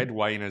of wine. Red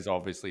wine is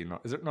obviously not...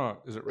 Is it red?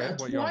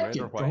 What you're on, red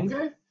or white?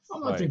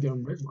 I'm not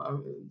drinking red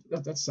wine.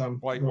 That's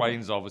white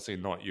wine's obviously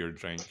not your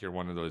drink. You're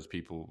one of those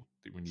people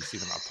when you see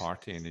them at a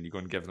party and then you go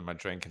and give them a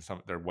drink and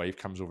their wife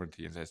comes over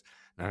to you and says,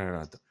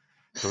 no,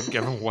 don't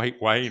give him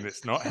white wine.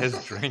 It's not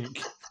his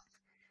drink.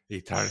 He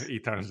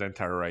turns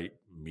into a right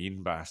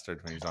mean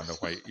bastard when he's on the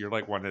white. You're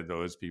like one of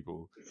those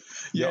people.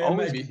 Yeah,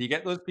 maybe. You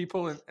get those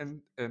people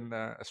in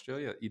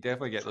Australia. You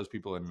definitely get those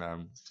people in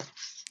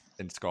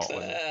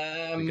Scotland.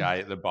 The guy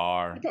at the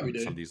bar.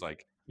 Somebody's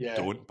like,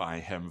 don't buy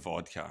him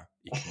vodka.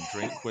 He can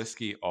drink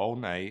whiskey all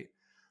night,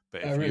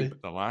 but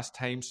the last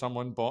time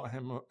someone bought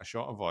him a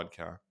shot of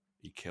vodka,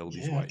 he killed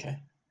his wife. Okay.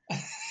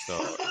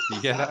 So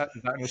you get that?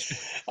 Is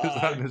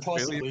that an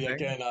possibly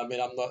again. I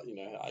mean, I'm not.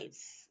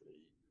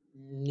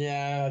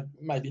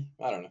 Maybe.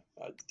 I don't know.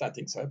 I don't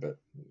think so, but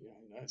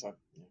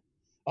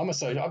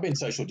I've been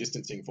social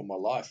distancing for my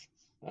life.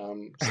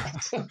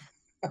 Last time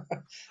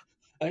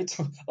I went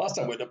to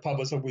a pub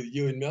was with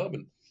you in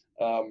Melbourne.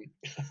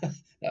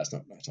 That's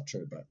not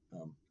true, but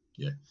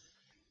yeah.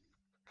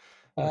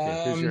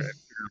 Okay, who's your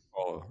Instagram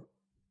follower?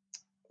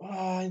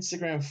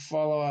 Instagram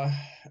follower,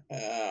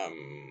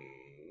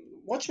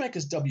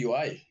 Watchmakers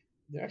WA.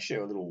 They're actually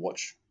a little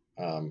watch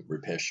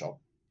repair shop.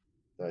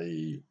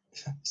 They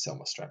sell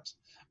my straps,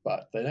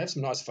 but they have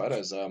some nice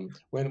photos.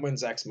 When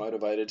Zach's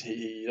motivated,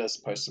 he does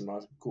post some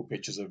nice, cool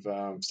pictures of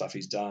stuff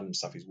he's done,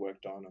 stuff he's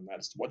worked on, and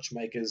that's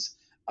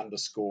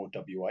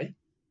Watchmakers_WA.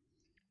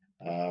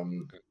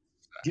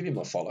 Give him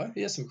a follow.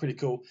 He has some pretty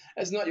cool.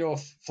 It's not your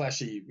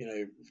flashy,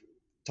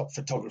 top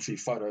photography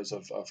photos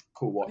of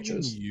cool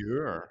watches.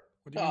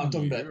 I'm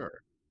talking about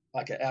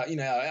like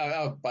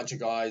our bunch of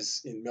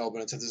guys in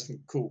Melbourne. So there's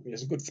some cool,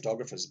 some good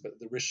photographers, but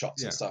the wrist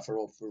shots and stuff are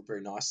all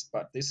very nice.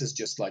 But this is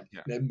just like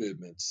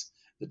movements,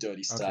 the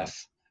dirty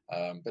stuff.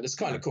 But it's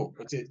kind of cool.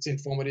 It's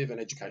informative and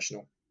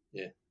educational.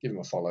 Yeah, give him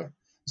a follow.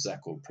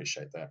 Zach will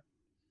appreciate that.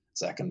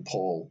 Zach and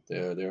Paul,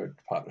 they're a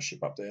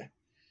partnership up there.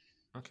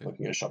 Okay.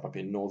 Looking at a shop up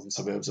in northern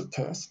suburbs of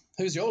Perth.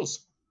 Who's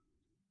yours?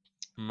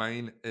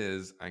 Mine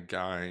is a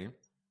guy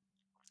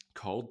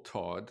called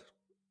Todd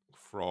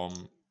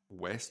from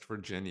West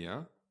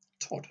Virginia.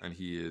 Todd. And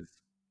he is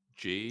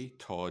J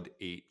Todd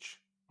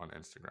H on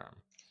Instagram.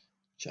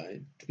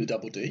 J with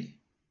double D?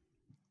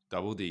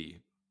 Double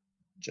D.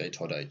 J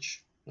Todd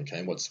H. Okay,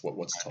 and what's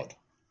Todd?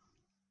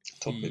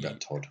 Talk to me about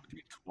Todd.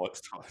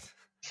 What's Todd?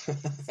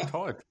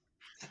 Todd.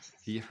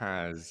 He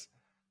has,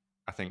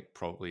 I think,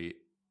 probably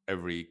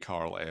every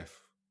Carl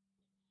F.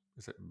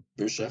 Is it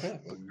Boucher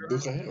or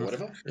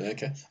whatever? Yeah,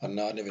 okay. I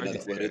never know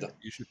that word either.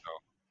 You should know.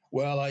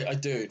 Well, I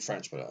do in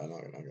French, but I'm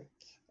not going to.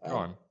 Go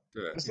on,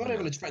 do it. It's not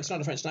even French. It's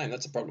not a French name.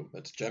 That's a problem.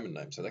 It's a German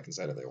name, so they can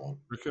say that they want.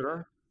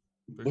 Boucher.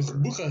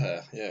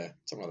 Yeah,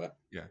 something like that.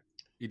 Yeah,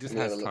 he just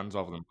has tons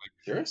of them. Like,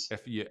 serious?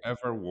 If you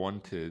ever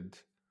wanted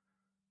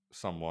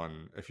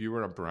someone, if you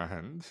were a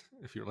brand,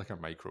 if you're like a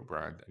micro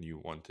brand and you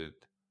wanted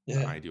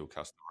an ideal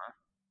customer,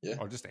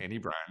 or just any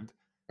brand,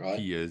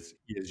 he is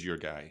your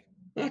guy.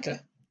 Okay.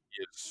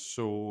 He is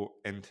so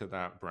into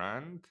that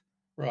brand.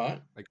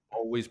 Right. Like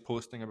always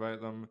posting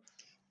about them,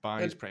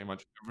 buys pretty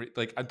much every,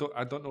 like I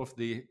don't know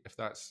if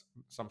that's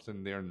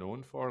something they're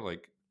known for,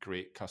 like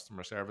great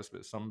customer service,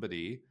 but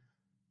somebody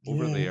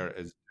over there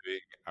is doing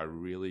a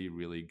really,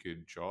 really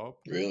good job.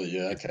 Really?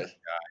 Yeah, okay. This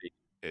guy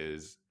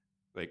is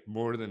like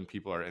more than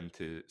people are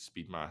into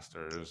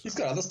Speedmasters. He's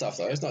got other stuff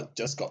though. He's not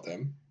just got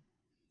them.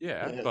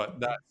 Yeah. But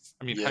that's,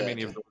 I mean, how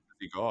many of those has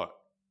he got?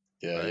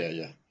 Yeah, right?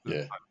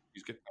 Yeah.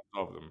 He's getting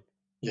all of them.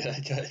 Yeah,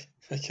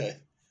 okay.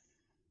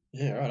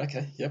 Yeah, right,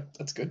 okay. Yep,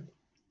 that's good.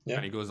 Yeah.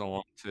 And he goes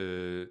along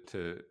to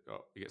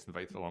he gets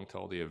invited along to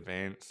all the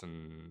events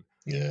and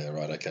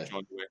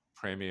John Wick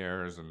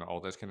premieres and all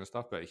this kind of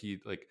stuff. But he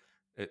like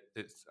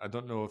it's I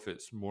don't know if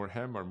it's more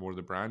him or more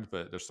the brand,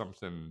 but there's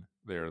something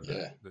there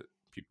that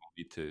people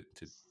need to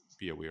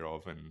be aware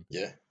of and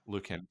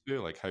look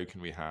into. Like, how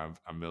can we have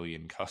 1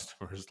 million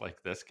customers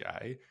like this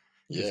guy?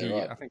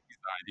 I think he's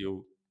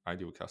the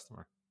ideal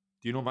customer.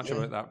 Do you know much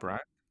about that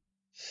brand?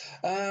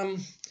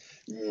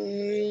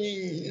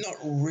 Not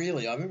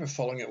really. I remember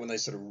following it when they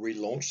sort of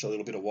relaunched a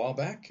little bit a while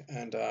back,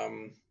 and I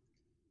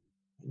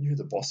knew who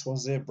the boss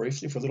was there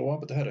briefly for a little while,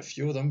 but they had a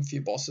few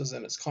bosses,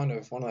 and it's kind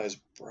of one of those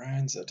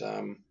brands that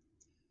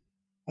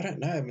I don't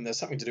know. I mean, there's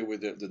something to do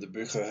with the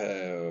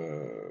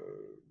Bucher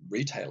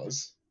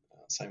retailers,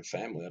 same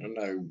family. I don't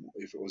know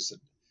if it was a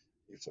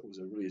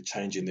really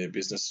change in their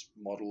business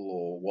model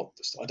or what.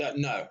 I don't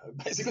know.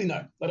 Basically,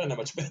 no. I don't know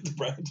much about the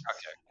brand.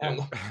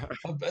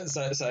 Okay.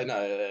 So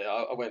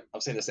no.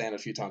 I've seen the stand a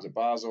few times at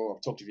Basel.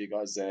 I've talked to a few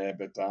guys there,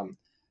 but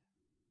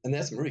and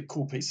there's some really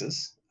cool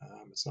pieces.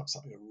 It's not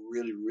something I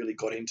really, really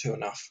got into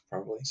enough,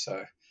 probably.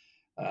 So,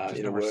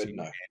 in a word,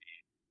 no.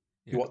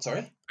 Yeah. What?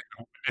 Sorry.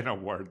 In a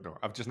word, no.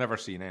 I've just never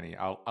seen any.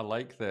 I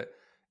like that.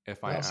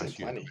 If I ask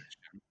you a question,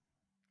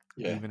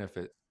 even if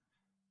it's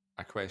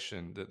a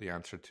question that the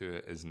answer to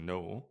it is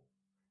no,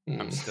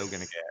 I'm still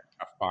going to get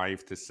a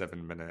 5 to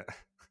 7 minute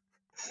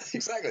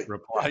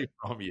reply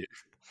from you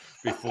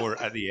before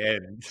at the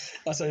end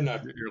I say no.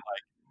 You're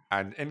like,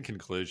 and in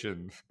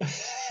conclusion,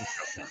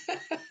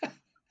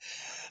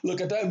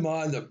 look, I don't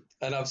mind them,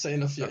 and I've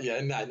seen a few.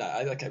 Yeah, no.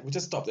 Okay, we'll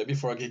just stop there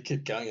before I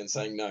keep going and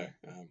saying no.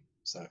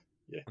 So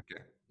yeah.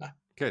 Okay. No.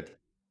 Good. Is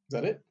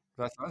that it?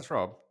 That's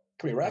Rob.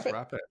 Can we wrap it?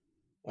 Wrap it.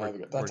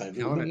 That's a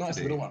nice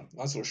little one.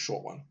 Nice little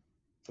short one.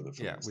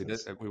 We did.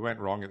 We went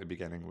wrong at the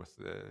beginning with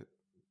the.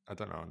 I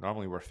don't know.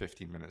 Normally we're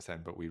 15 minutes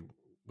in, but we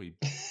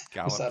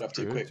galloped up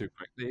too quickly.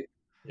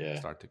 Yeah,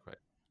 start too quick.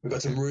 We've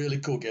got some really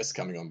cool guests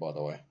coming on, by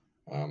the way.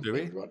 Do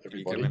we?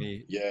 Everybody. Give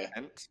any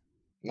hints?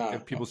 No.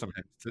 Give people some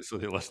hints so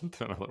they listen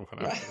to another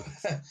one after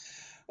this.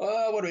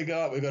 What do we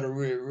got? We've got a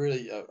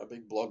really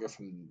big blogger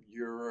from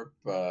Europe.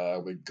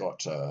 We've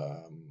got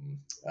a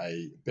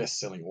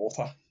best-selling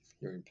author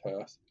here in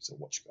Perth. He's a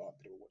bit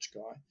of a watch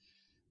guy.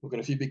 We've got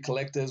a few big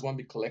collectors, one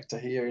big collector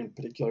here in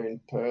particular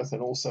in Perth,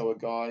 and also a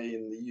guy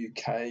in the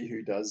UK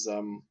who does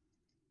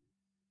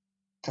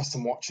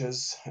custom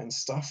watches and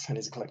stuff, and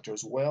he's a collector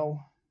as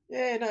well.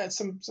 Yeah, no, it's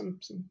some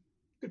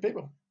good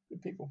people.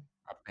 Good people.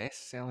 A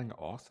best-selling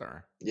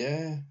author.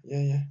 Yeah.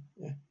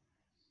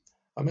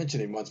 I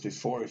mentioned him once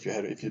before. If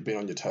you'd been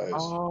on your toes.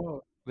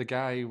 Oh, the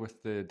guy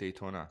with the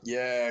Daytona.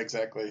 Yeah,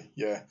 exactly.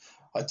 Yeah,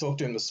 I talked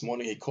to him this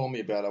morning. He called me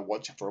about a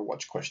watch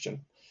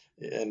question,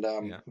 and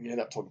we ended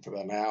up talking for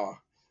about an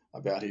hour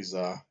about his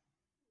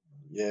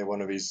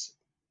one of his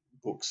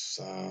books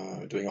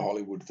doing a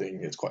Hollywood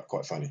thing. It's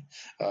quite funny.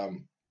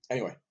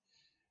 Anyway,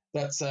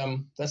 that's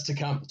to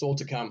come. It's all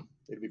to come.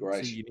 It'd be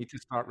great. So you need to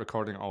start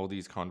recording all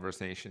these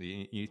conversations.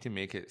 You need to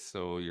make it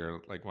so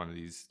you're like one of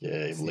these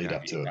lead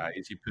up to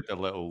guys. You put a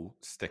little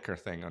sticker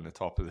thing on the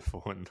top of the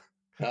phone.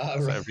 So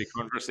right. Every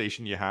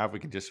conversation you have, we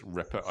can just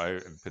rip it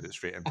out and put it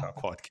straight into a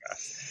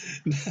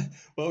podcast.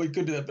 Well, we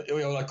could do that. But,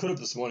 I could have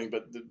this morning,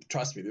 but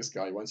trust me, this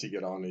guy, once you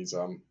get on, he's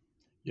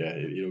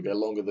it'll go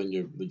longer than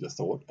you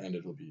thought, and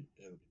it'll be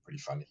pretty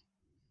funny.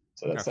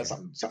 So that's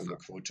something to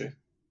look forward to.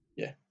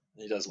 Yeah,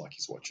 he does like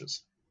his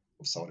watches.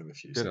 I've sold him a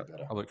few. Good. So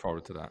better. I look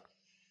forward to that.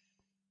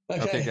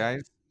 Okay,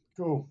 guys.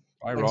 Cool.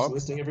 Bye, Thanks Rob. for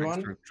listening,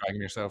 everyone. Thanks for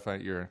dragging yourself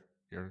out your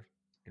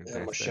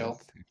my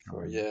shelf.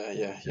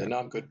 Yeah. No,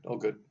 I'm good. All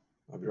good.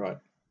 I'll be right.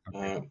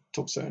 Okay.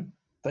 Talk soon.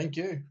 Thank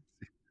you.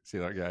 See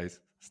you later, guys.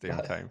 Stay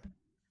on time.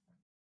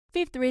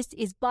 Fifth Wrist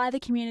is by the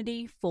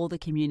community for the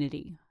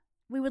community.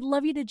 We would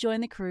love you to join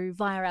the crew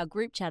via our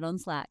group chat on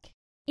Slack.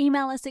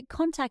 Email us at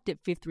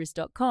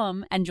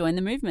contact@fifthwrist.com and join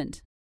the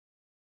movement.